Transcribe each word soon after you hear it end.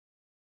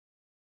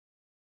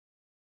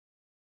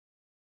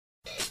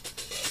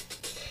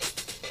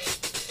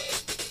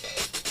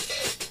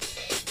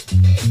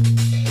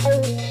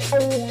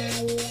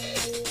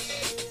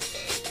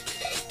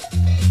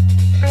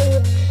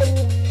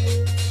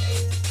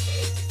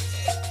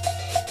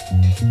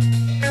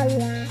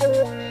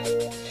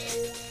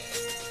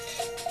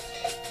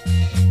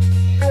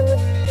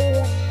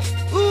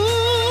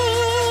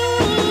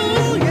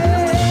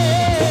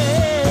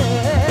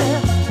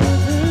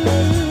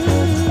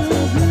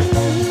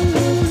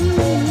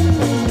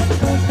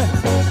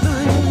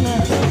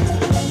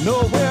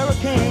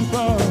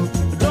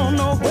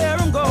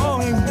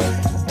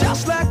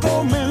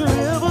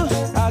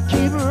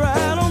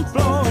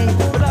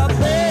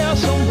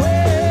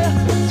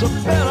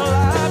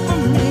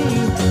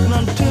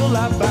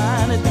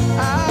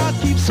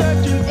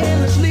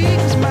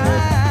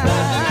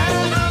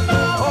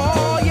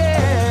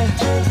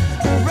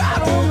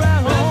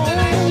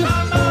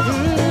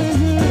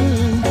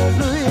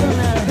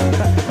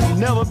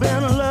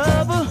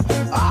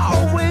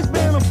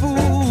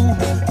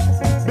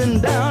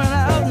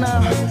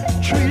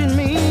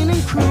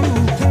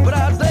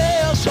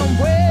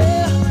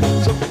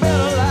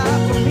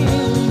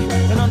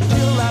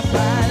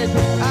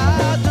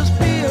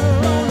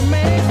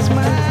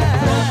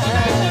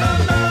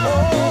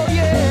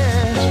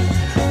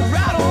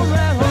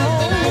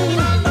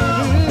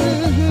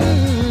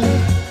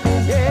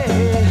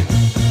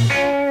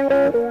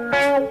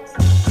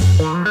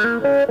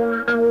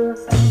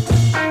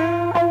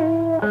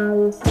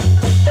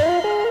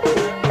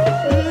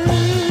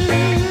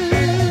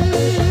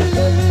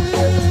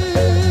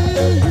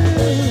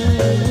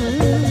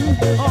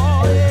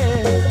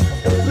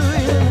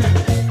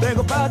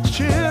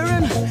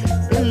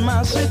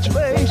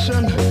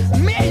Situation,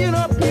 million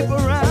of people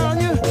around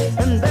you,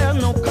 and there's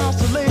no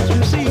consolation.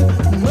 You see,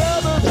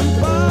 mothers and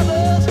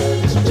fathers,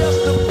 it's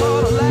just a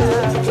part of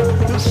life.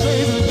 To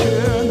save the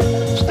children,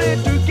 stay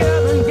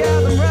together and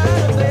gather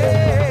right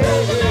there.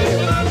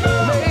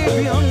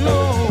 Maybe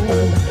unknown,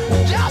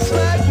 just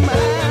like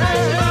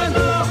mine,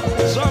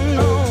 it's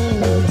unknown.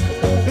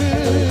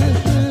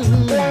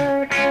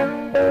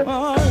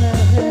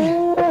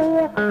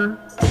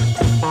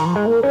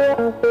 Oh,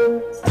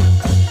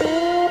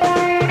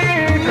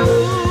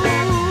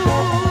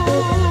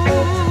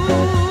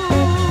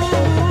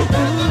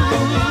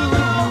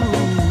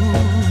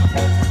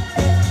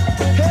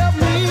 help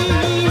me,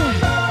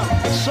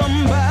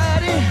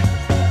 somebody.